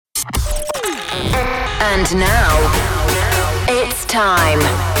And now, it's time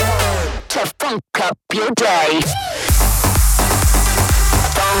to funk up your day.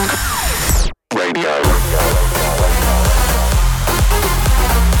 Funk Radio.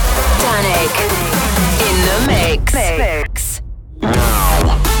 Danik in the mix.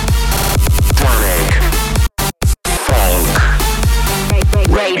 Now, Danik Funk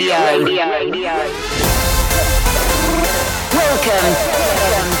Radio. Welcome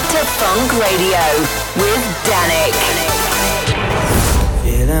to Funk Radio with Danik.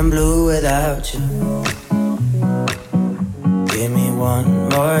 Feeling blue without you. Give me one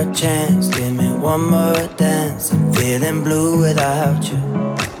more chance, give me one more dance. I'm feeling blue without you.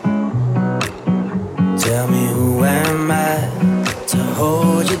 Tell me who am I to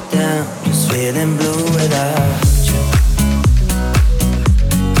hold you down? Just feeling blue without you.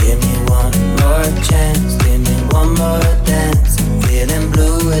 Give me one more chance, give me one more dance. I'm feeling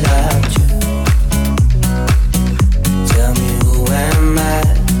blue without you. Tell me who am I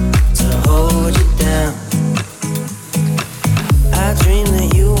to hold you down? I dream that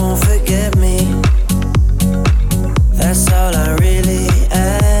you won't forget me. That's all I really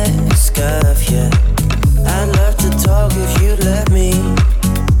ask of you. I'd love to talk if you'd let me.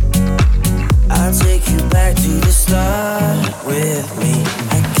 I'll take you back to the start with me.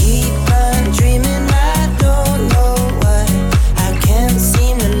 I keep on dreaming, I don't know why. I can't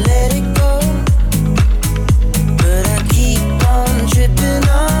seem to let it go. But I keep on tripping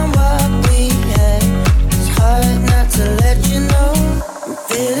on what we had. It's hard not to let you know. I'm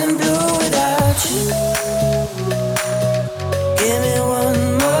feeling blue without you. Give me one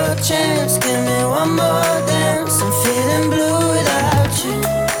more chance, give me one more dance. I'm feeling blue without you.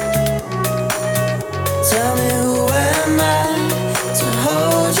 Tell me who am I to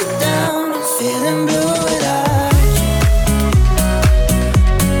hold you down? I'm feeling blue without you.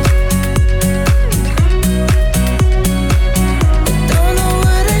 Don't know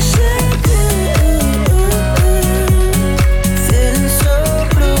what I should do. Feeling so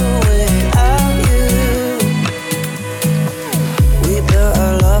blue without you. We built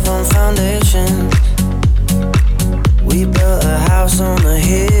our love on foundation. We built a house on the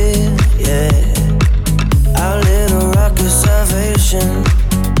hill, yeah. Our little rock of salvation.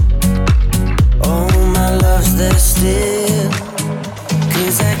 Oh, my love's there still.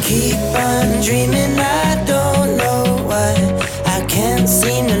 'Cause I keep on dreaming, I don't know why. I can't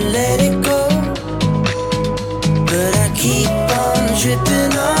seem to let it go. But I keep on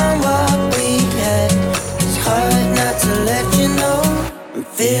tripping on what we had. It's hard not to let you know. I'm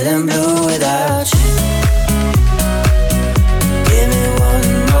feeling blue without you. Give me one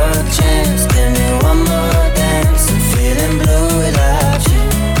more chance, give me one more dance. I'm feeling blue without you.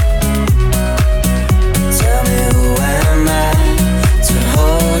 Tell me who am I to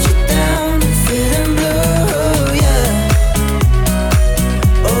hold you down? I'm feeling blue, yeah.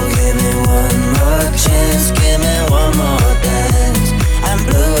 Oh, give me one more chance, give me one more dance. I'm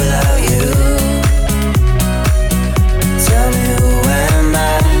blue without you. Tell me who am I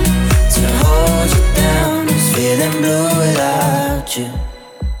to hold you down? Just feeling blue without you.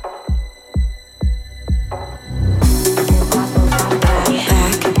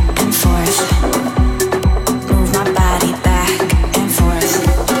 Back and forth. Move my body back and forth.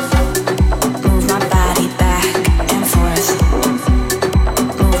 Move my body back and forth.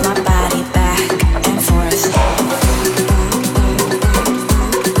 Move my body back and forth.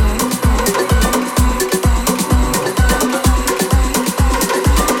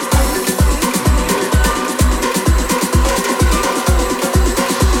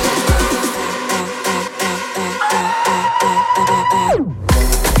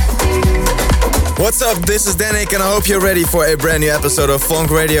 What's up? This is Danik and I hope you're ready for a brand new episode of Funk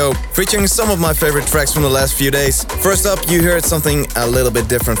Radio, featuring some of my favorite tracks from the last few days. First up, you heard something a little bit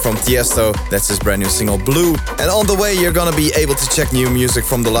different from Tiesto. That's his brand new single Blue. And on the way, you're gonna be able to check new music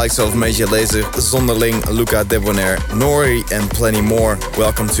from the likes of Major Lazer, Zonderling, Luca Debonair, Nori and plenty more.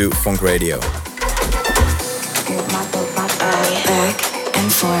 Welcome to Funk Radio. Move my body back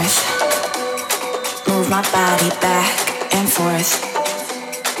and forth. Move my body back and forth.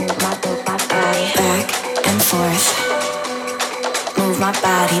 Move my body back and forth. Move my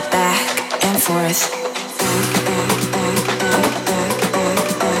body back and forth.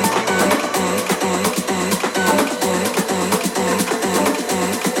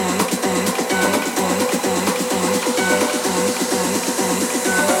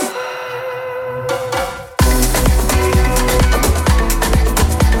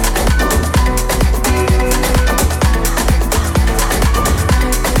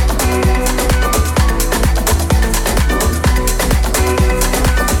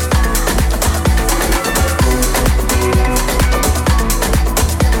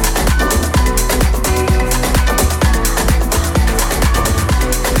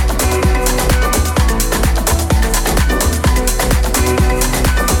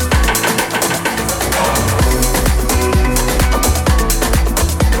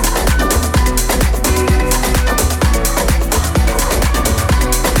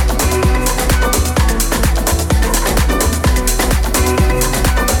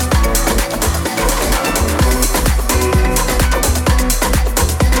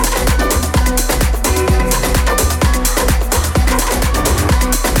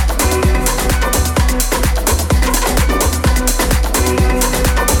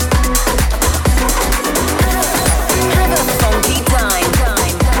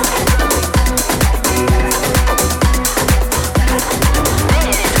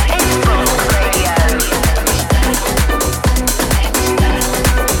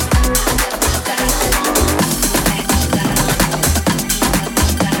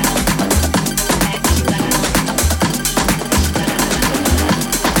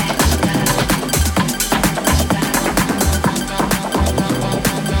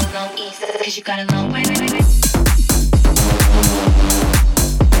 'cause you got a long way.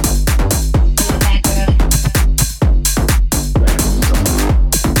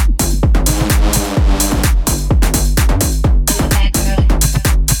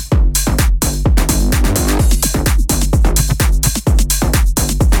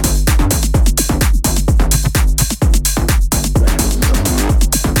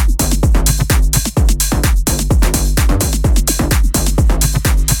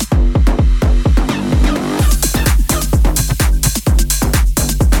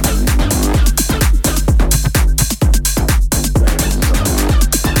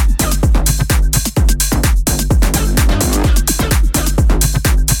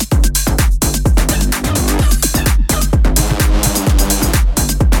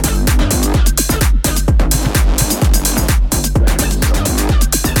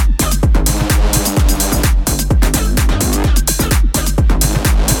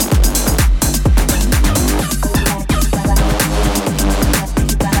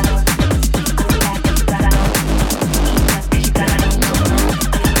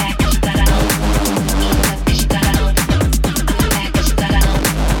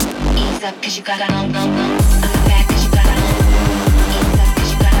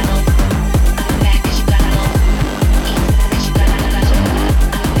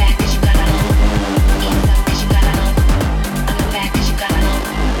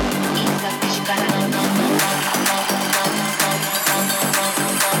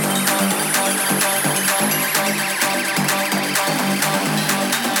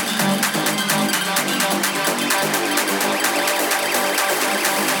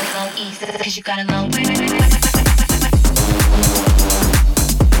 Cause you got a long way.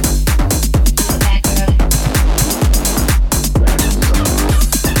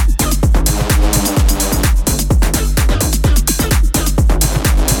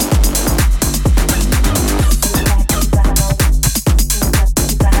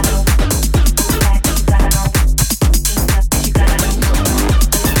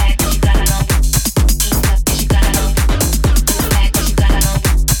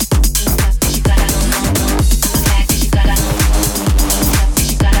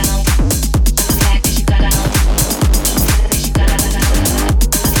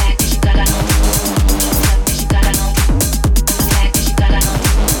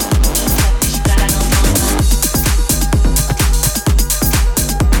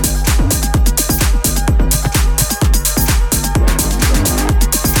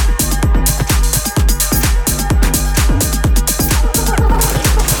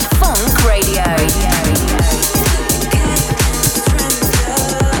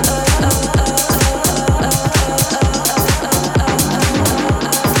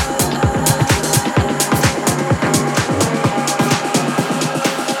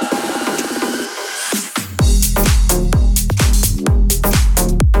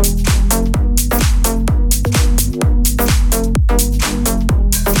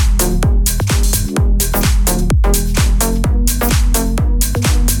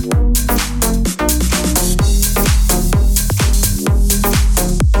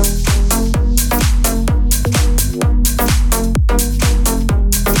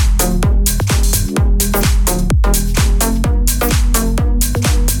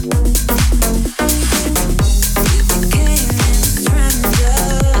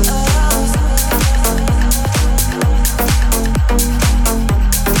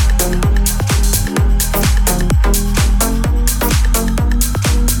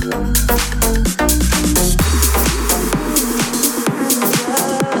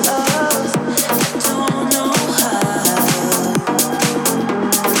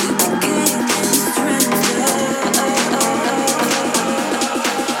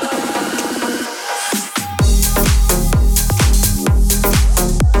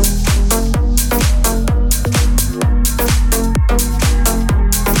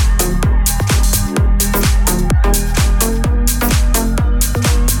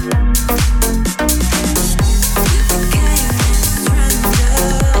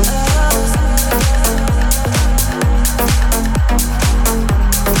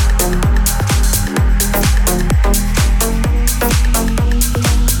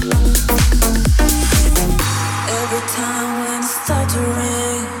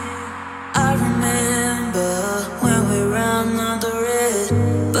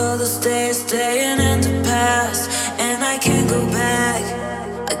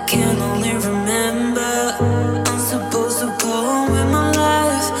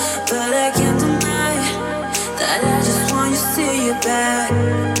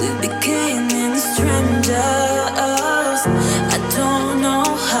 I don't know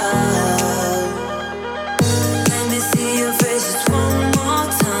how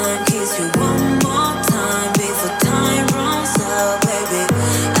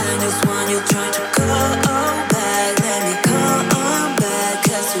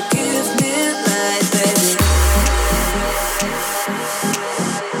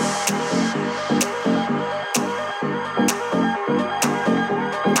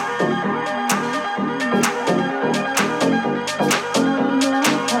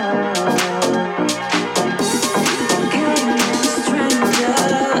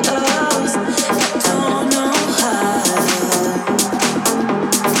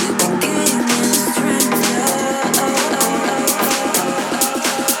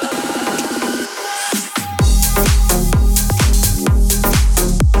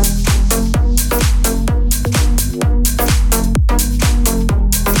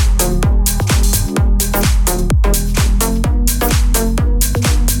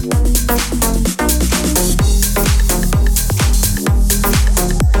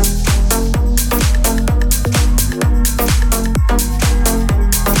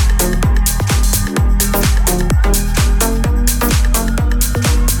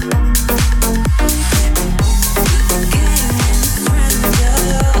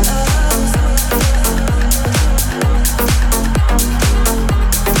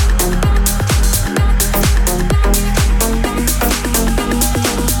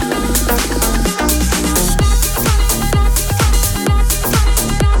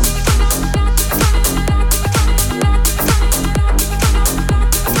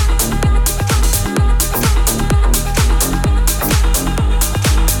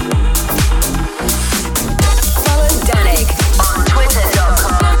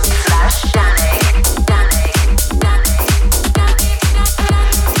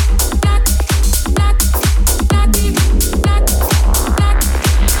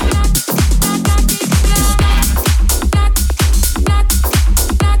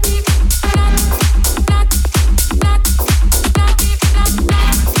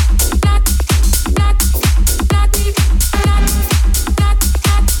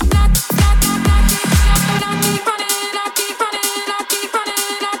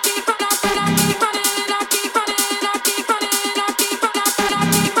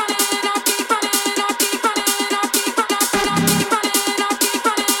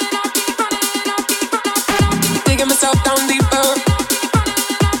myself down deeper.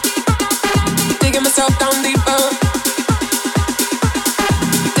 Digging myself down deeper.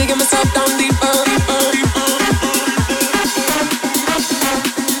 Digging myself down deeper, deeper, deeper.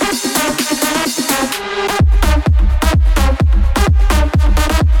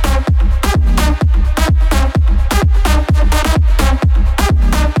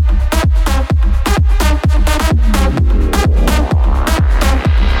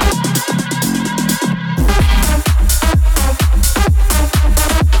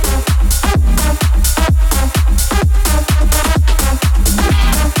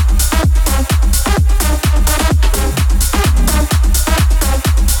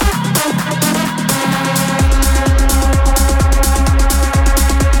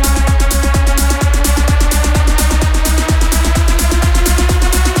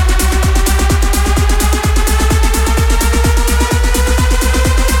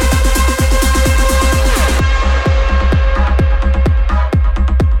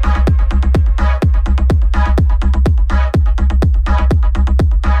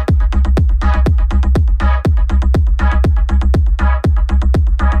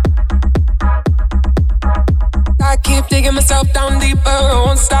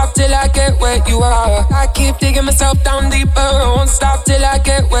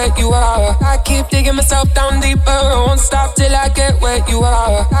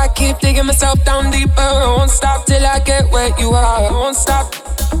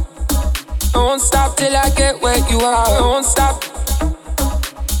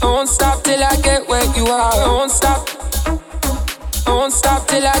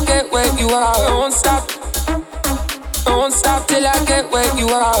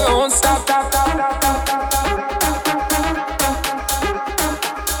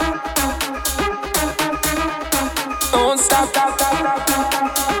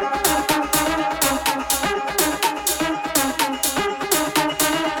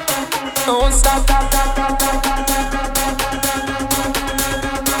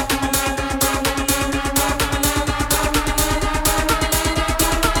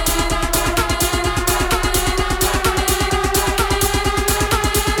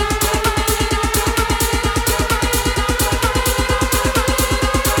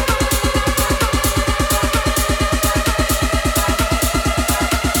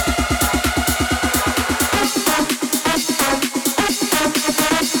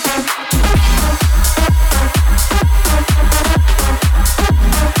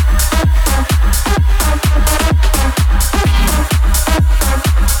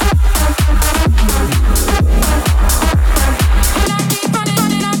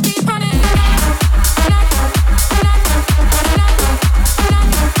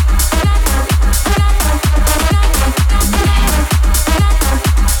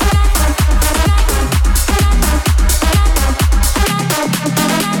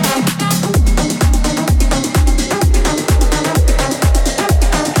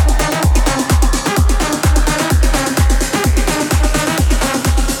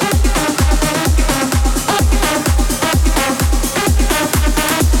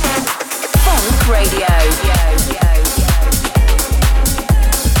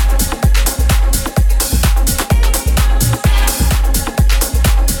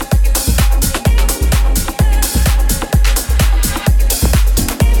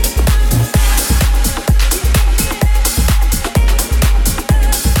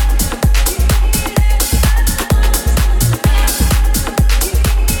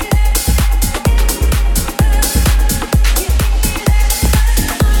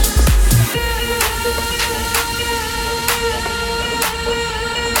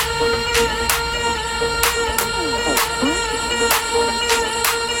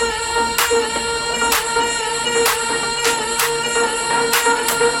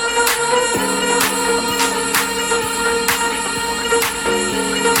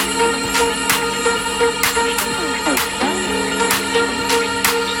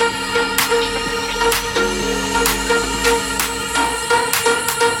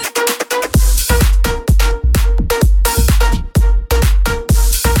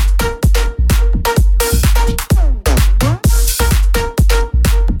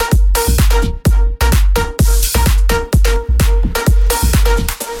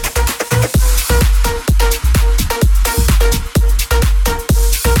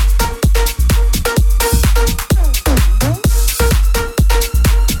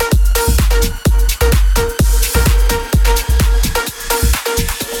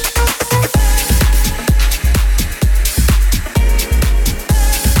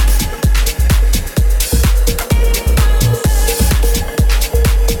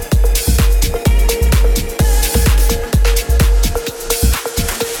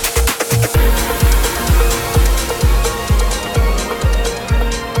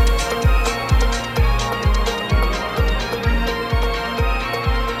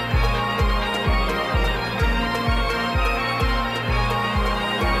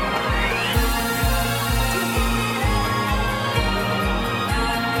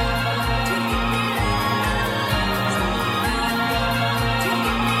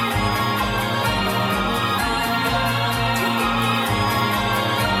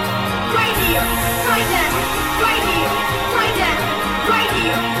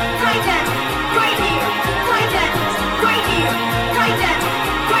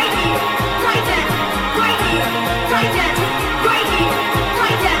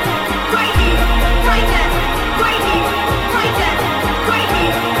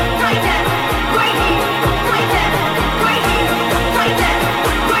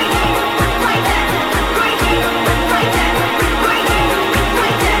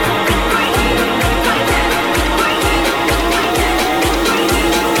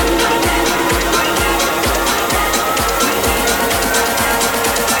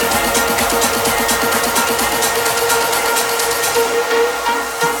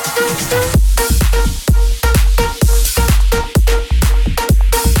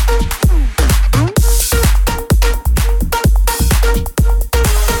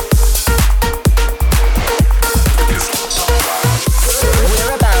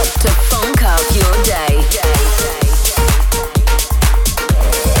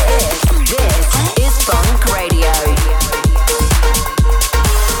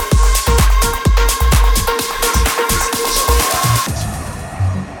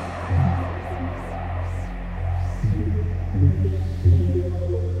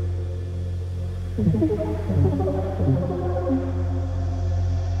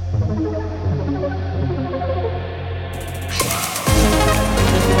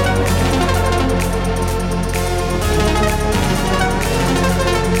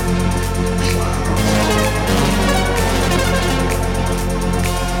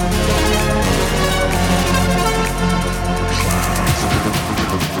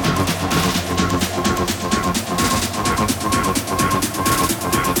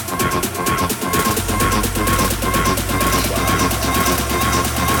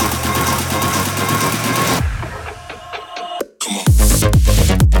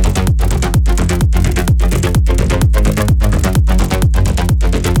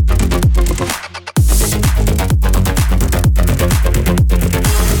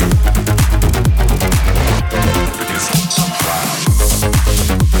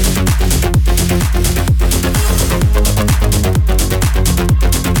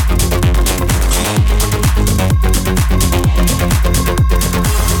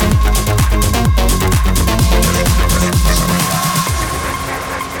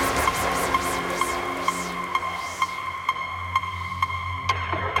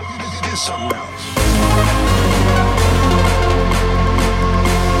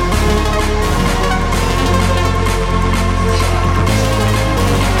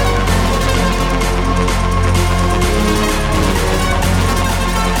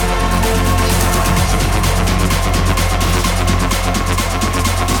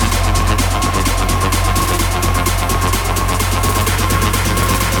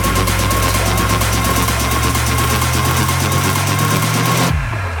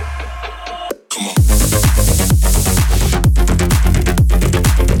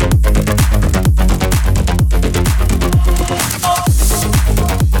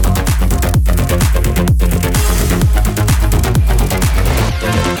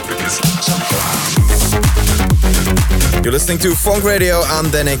 You're listening to Funk Radio, I'm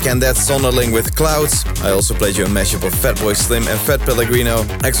Danik, and that's Sonderling with Clouds. I also played you a mashup of Fatboy Slim and Fat Pellegrino,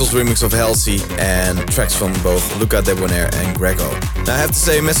 Axel's remix of Halsey, and tracks from both Luca Debonair and Grego. Now I have to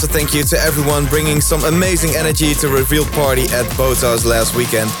say a massive thank you to everyone bringing some amazing energy to Revealed Party at Boathouse last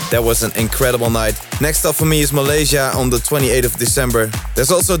weekend. That was an incredible night. Next up for me is Malaysia on the 28th of December.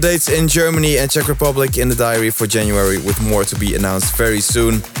 There's also dates in Germany and Czech Republic in the diary for January, with more to be announced very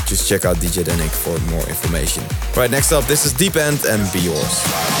soon. Just check out DJ Danik for more information. Right, next up, this is Deep End and Be Yours.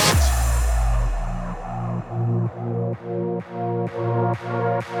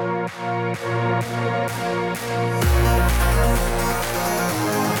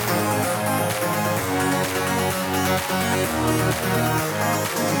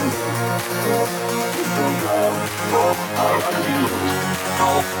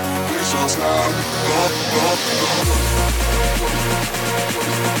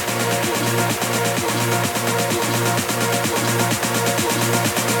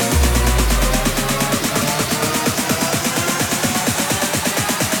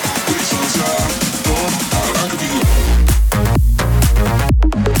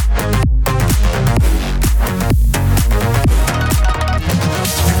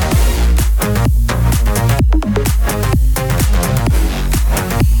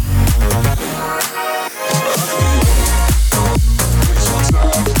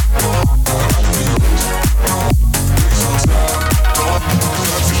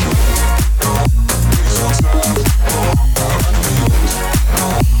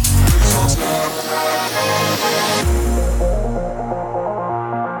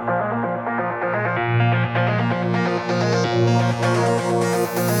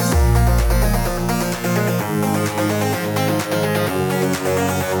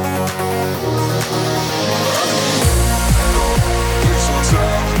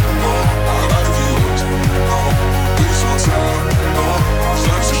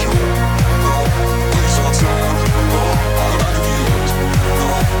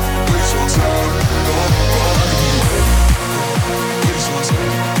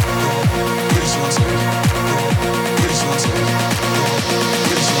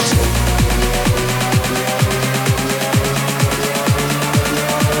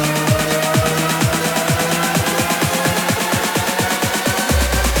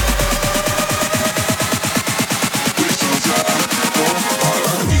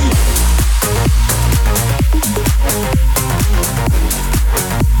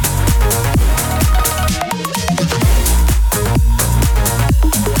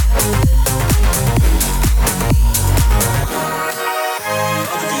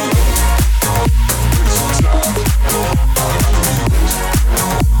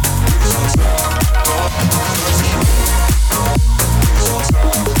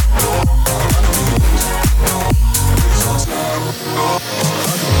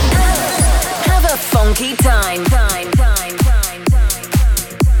 funky time.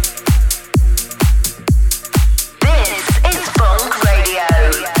 This is Funk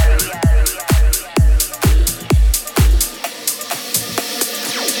Radio.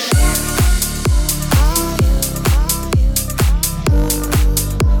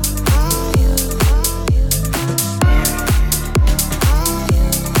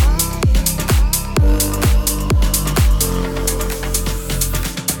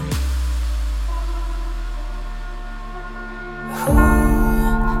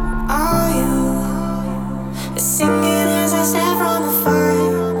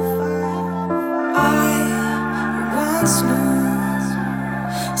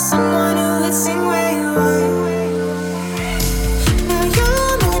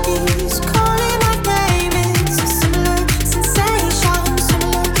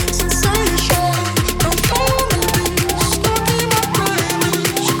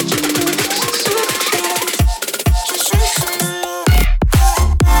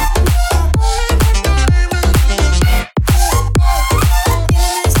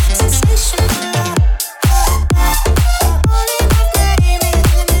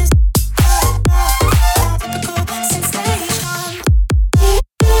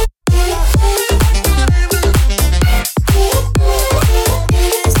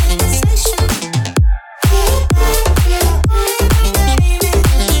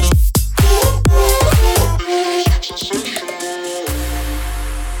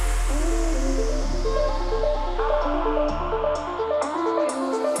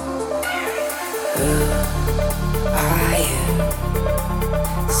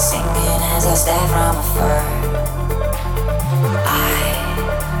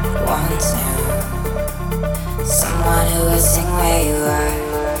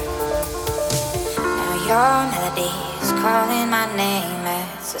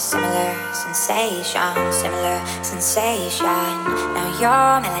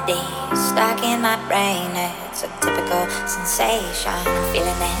 Sensation, I'm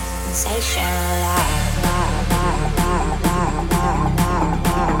feeling that sensation.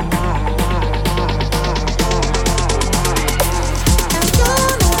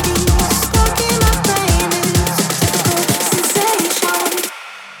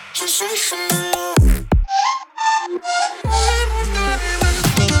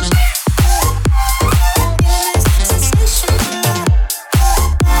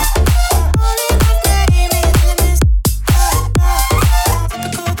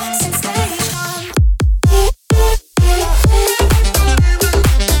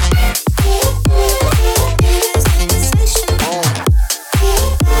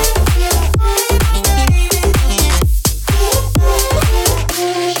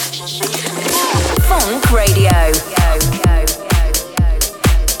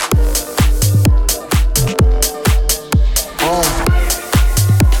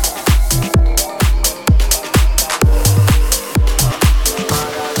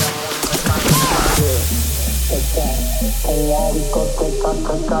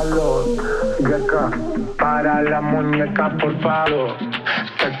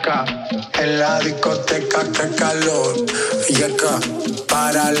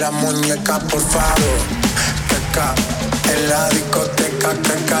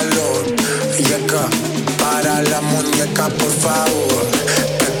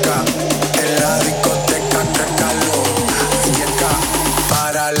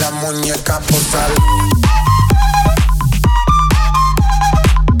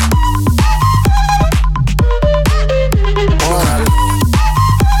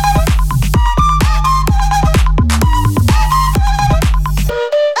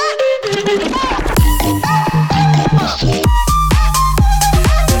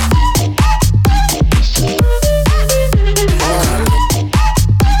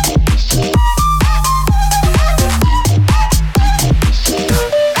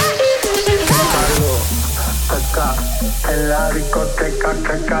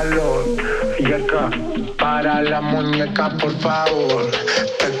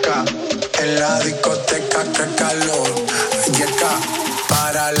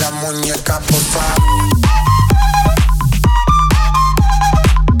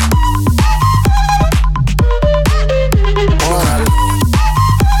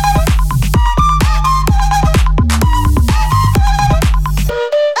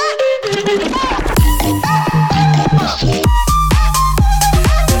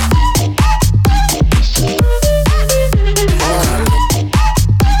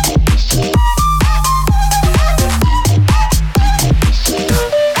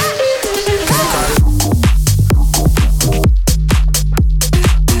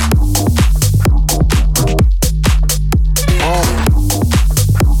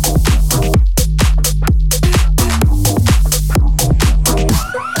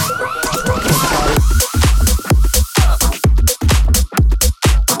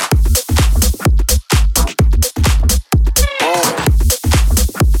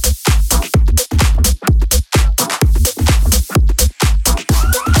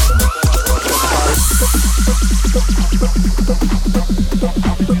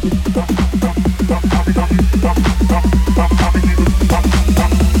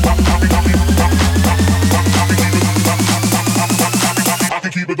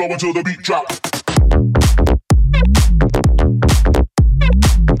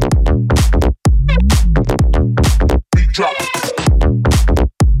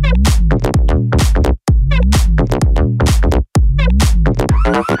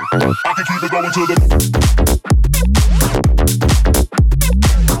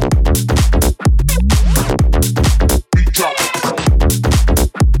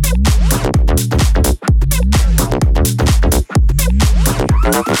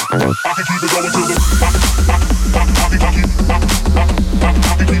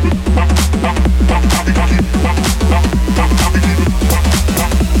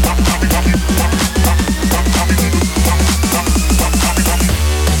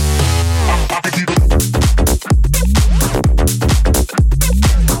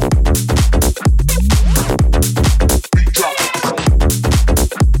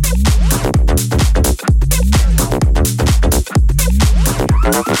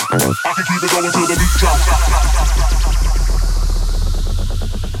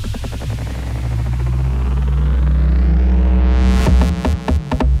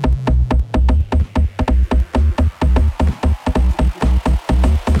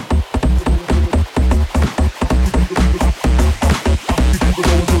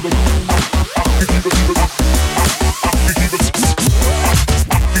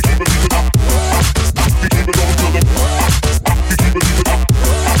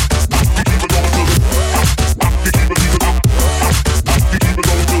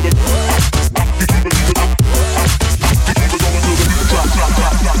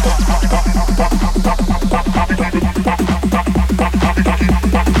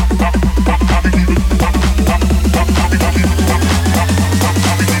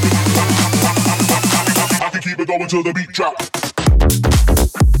 Till the beat drop.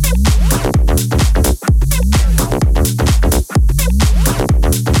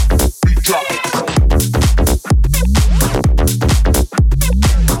 Beat drop.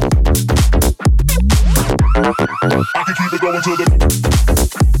 I can keep it going till the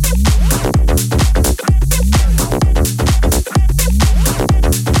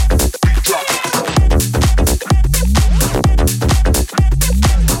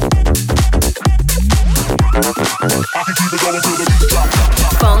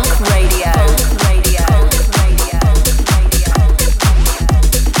Funk Radio.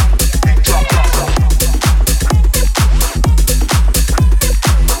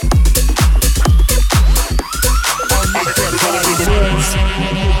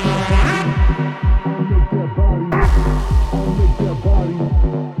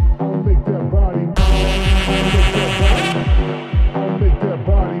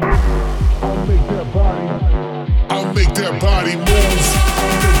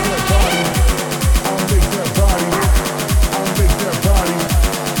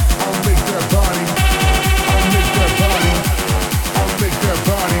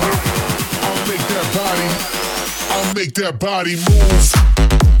 Make that body move.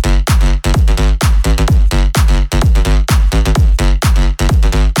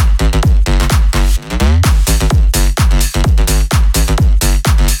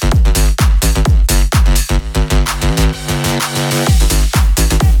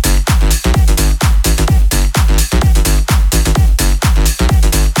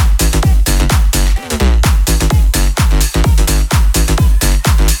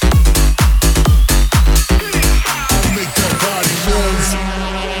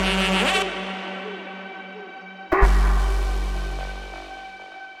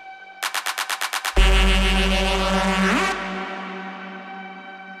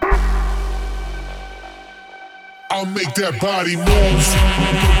 I'll make that body move.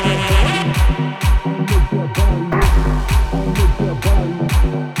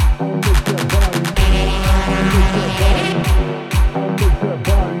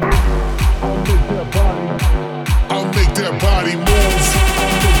 I'll make that body move.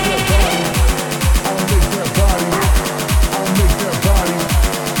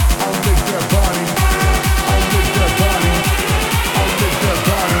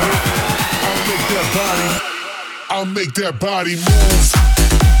 I'll make that body move.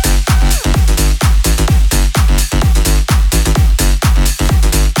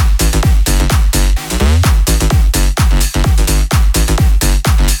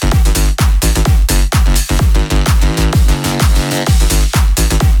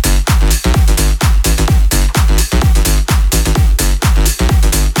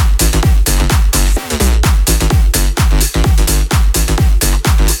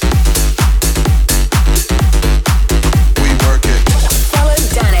 Funk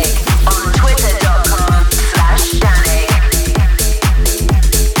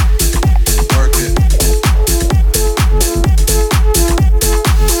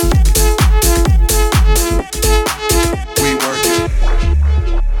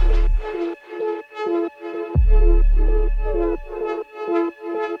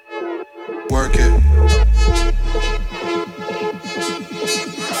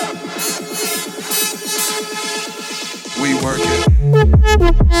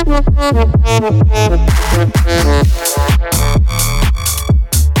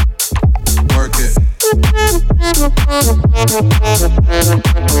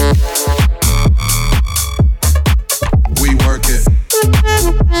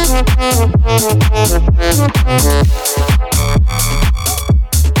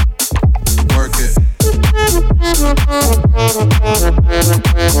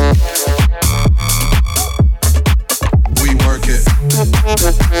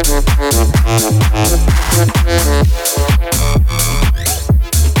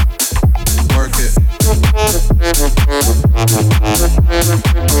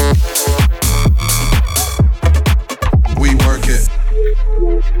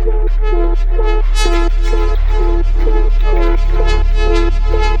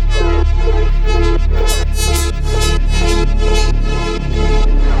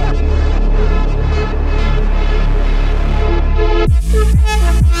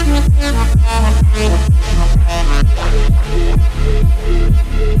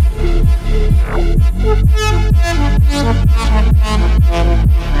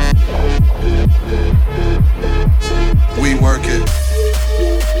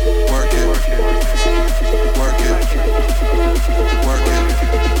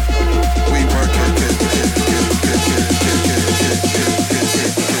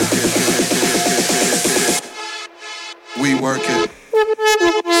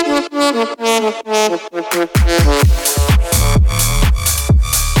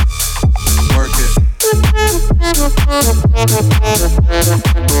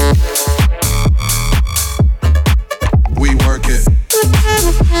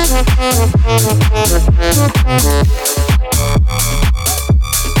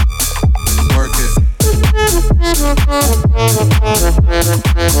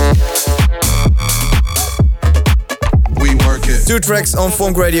Two tracks on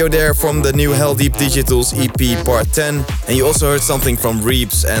Funk Radio there from the new Hell Deep Digitals EP Part 10. And you also heard something from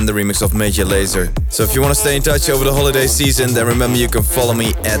Reeps and the remix of Major Lazer. So if you want to stay in touch over the holiday season, then remember you can follow me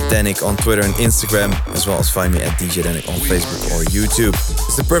at Danik on Twitter and Instagram, as well as find me at DJ Danik on Facebook or YouTube.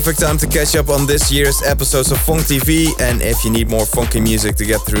 It's the perfect time to catch up on this year's episodes of Funk TV. And if you need more funky music to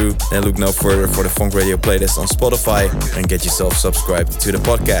get through, then look no further for the Funk Radio playlist on Spotify and get yourself subscribed to the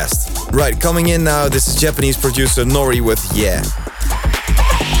podcast. Right, coming in now, this is Japanese producer Nori with Yeah.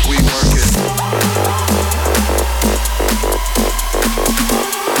 We work it.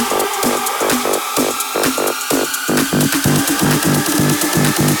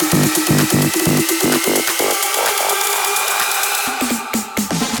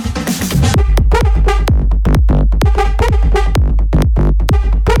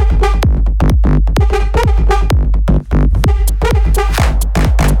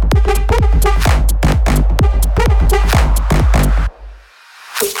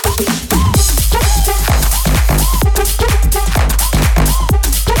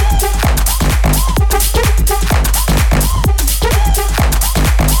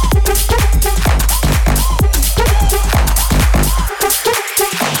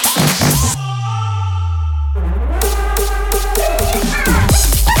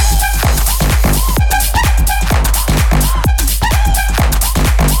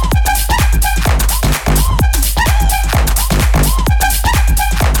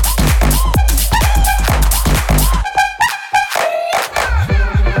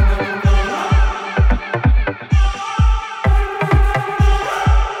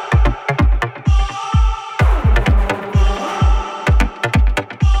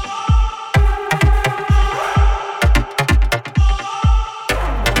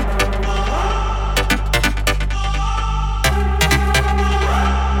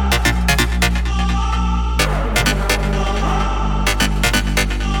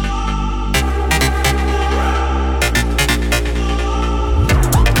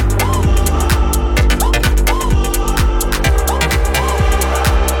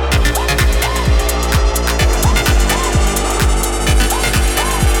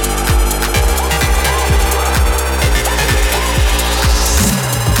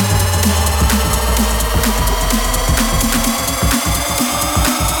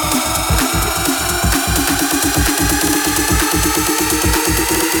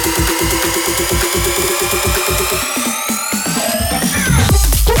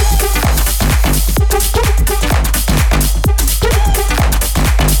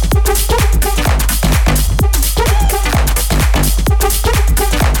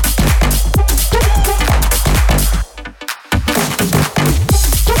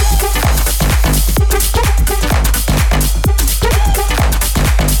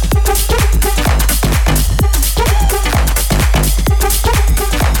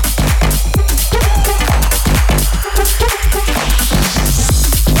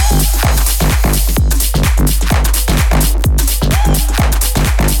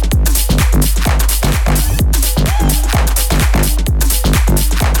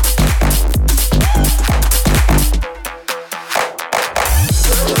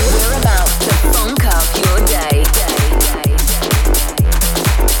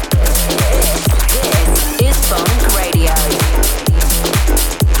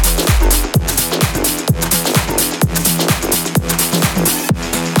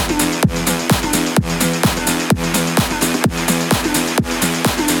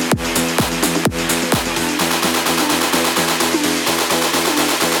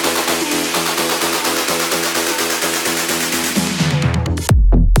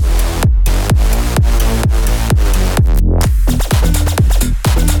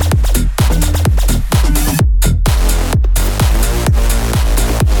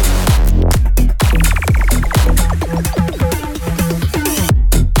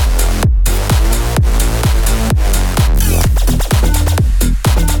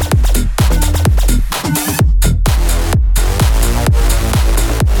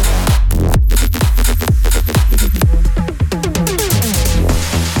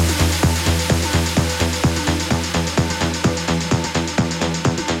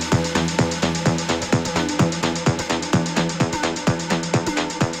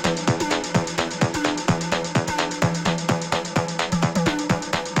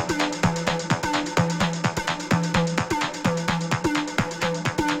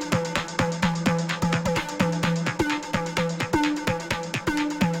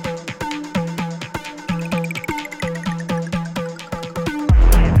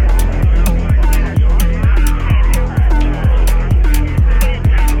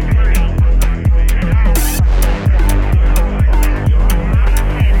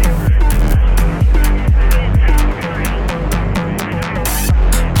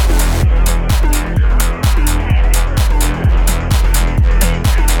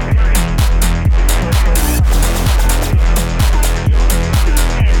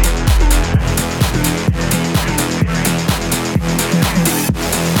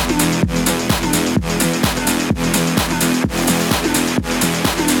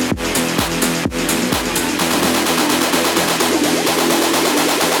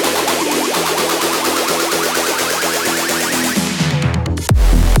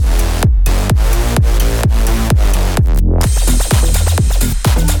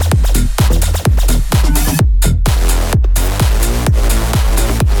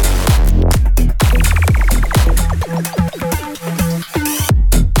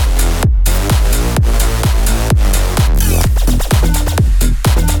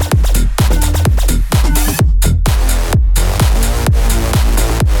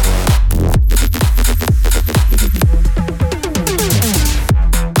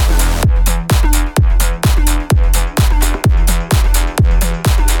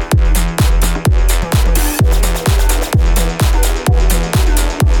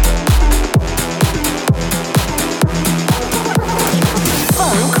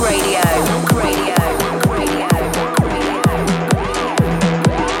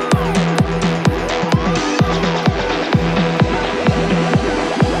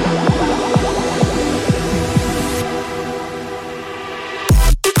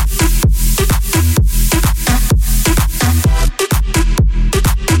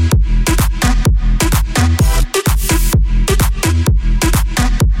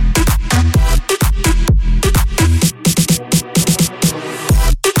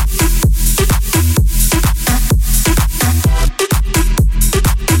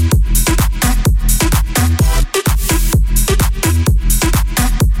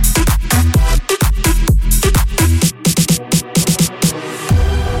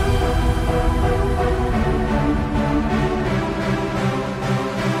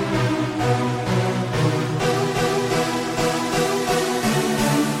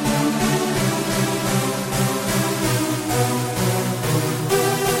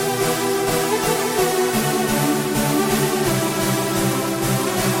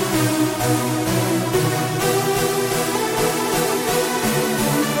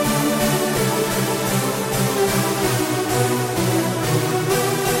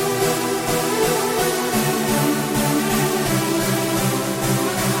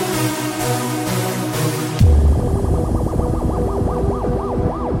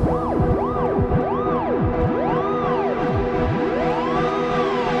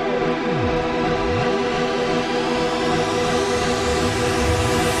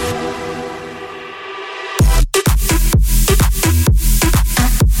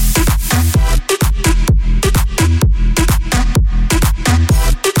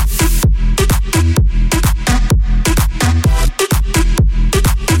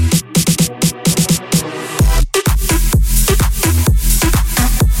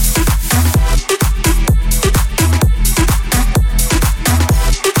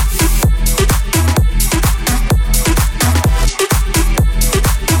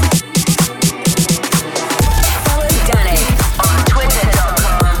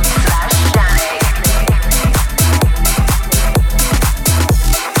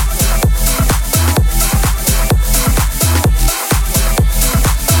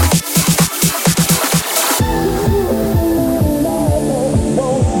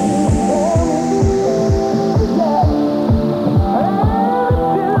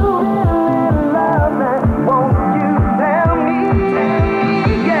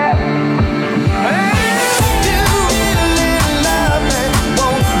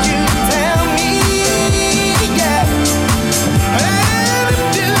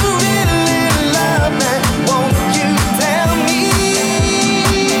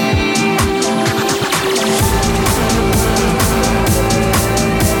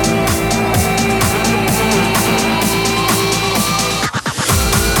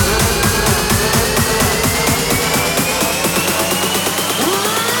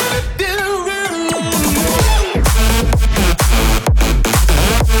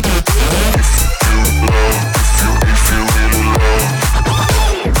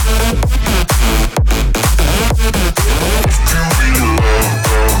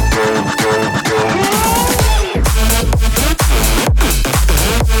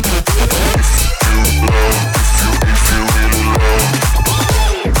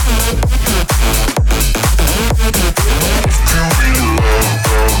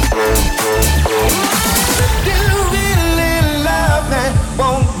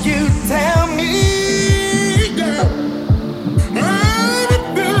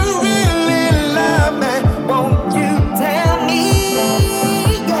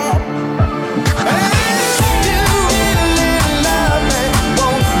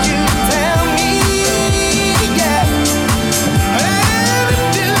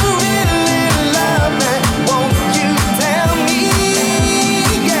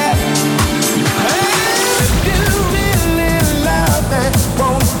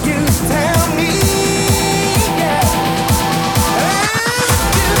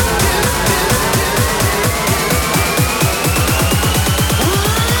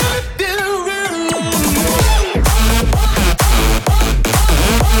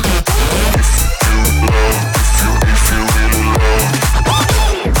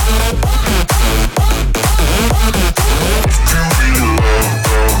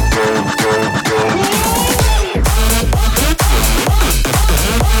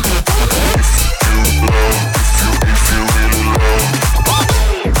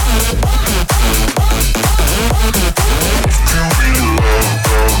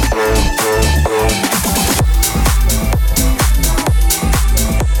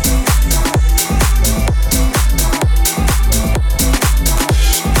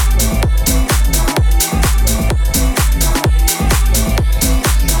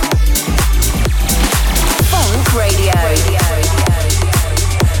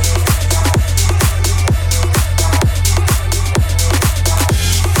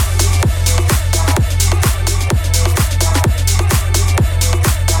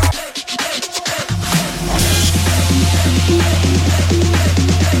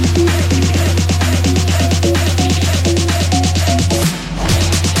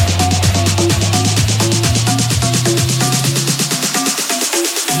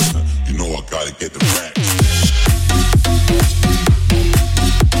 gotta get the facts.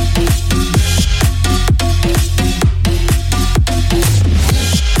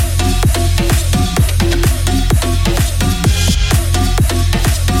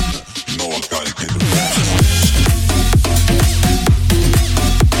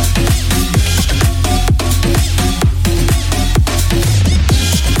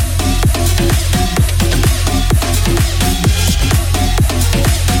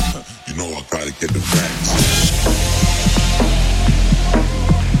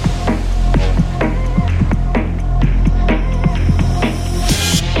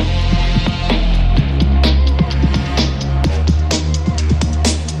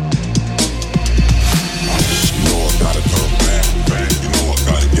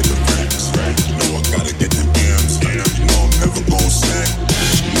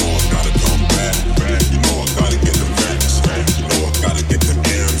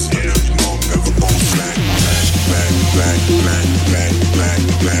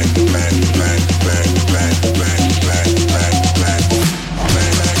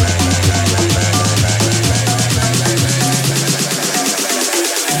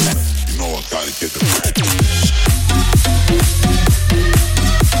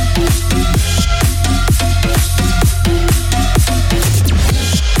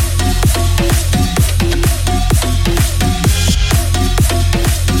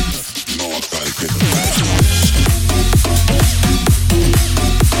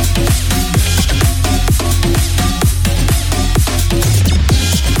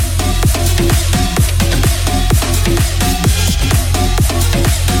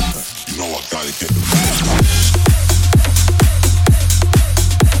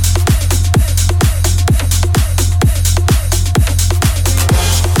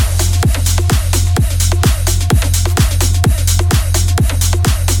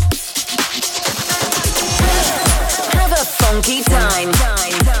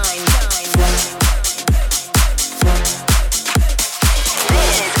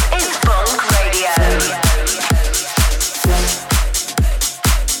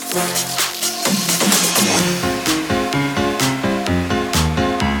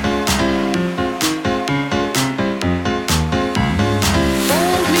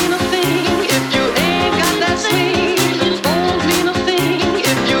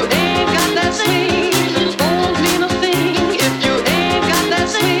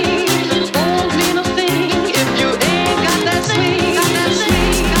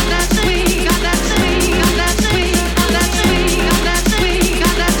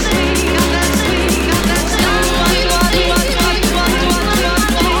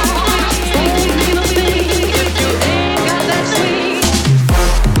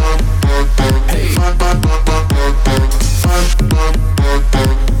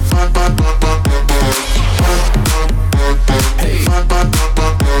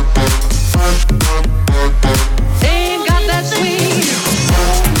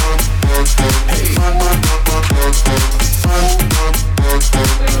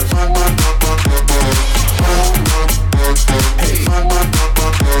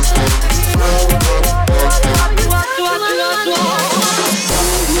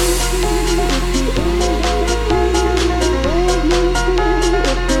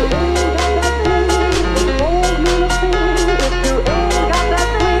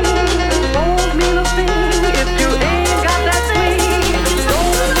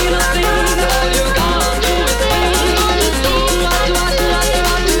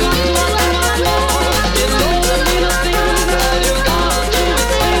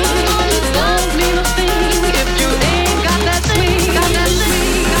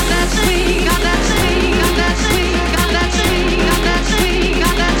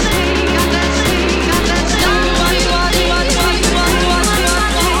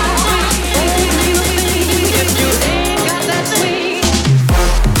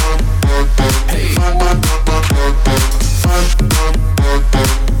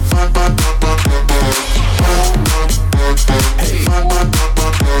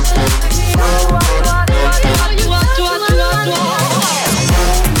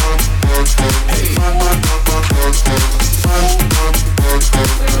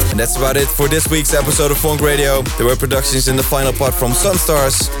 That's about it for this week's episode of Funk Radio. There were productions in the final part from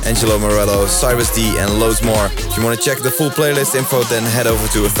Sunstars, Angelo Morello, Cyrus D, and loads more. If you want to check the full playlist info, then head over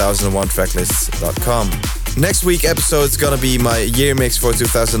to 1001tracklist.com. Next week episode is gonna be my year mix for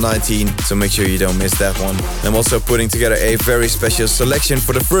 2019, so make sure you don't miss that one. I'm also putting together a very special selection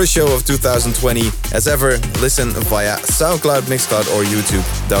for the first show of 2020. As ever, listen via SoundCloud, Mixcloud or YouTube.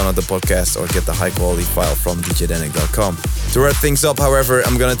 Download the podcast or get the high quality file from djdanik.com. To wrap things up, however,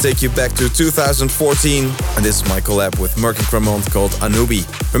 I'm gonna take you back to 2014, and this is my collab with Merck and Cremont called Anubi.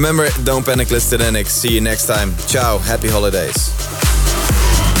 Remember, don't panic, listen to Danik. See you next time. Ciao, happy holidays.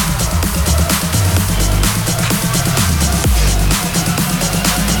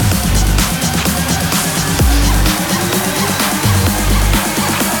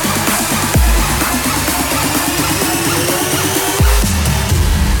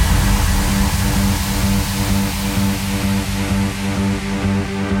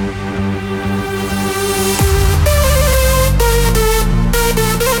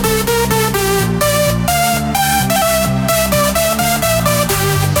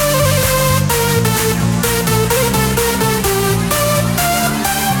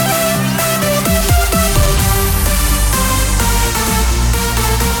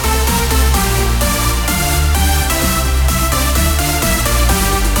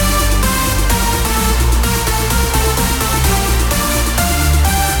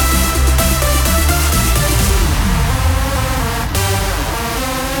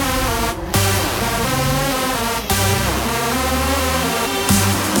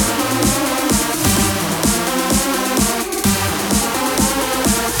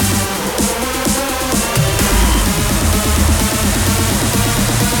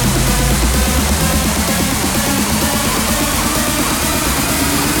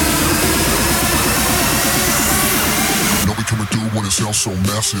 Sounds so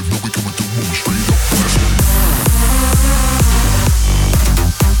massive, no we coming through moving straight up massive.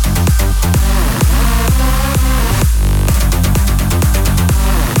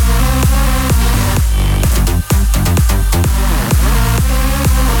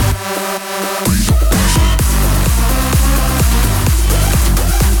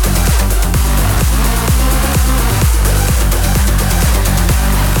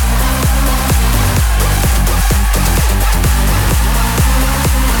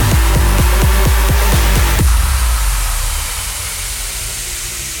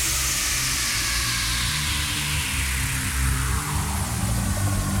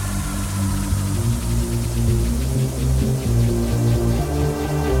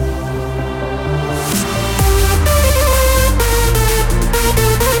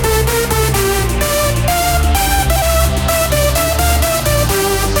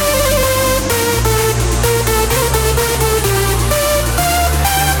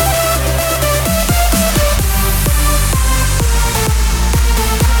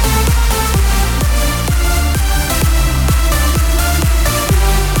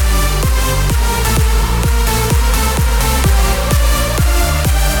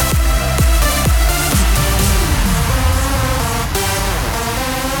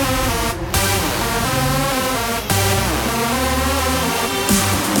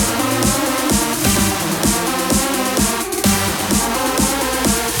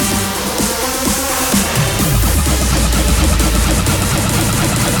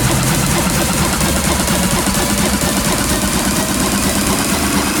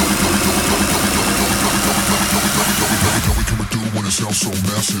 Sounds so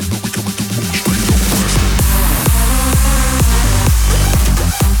massive, no we coming through moving straight up.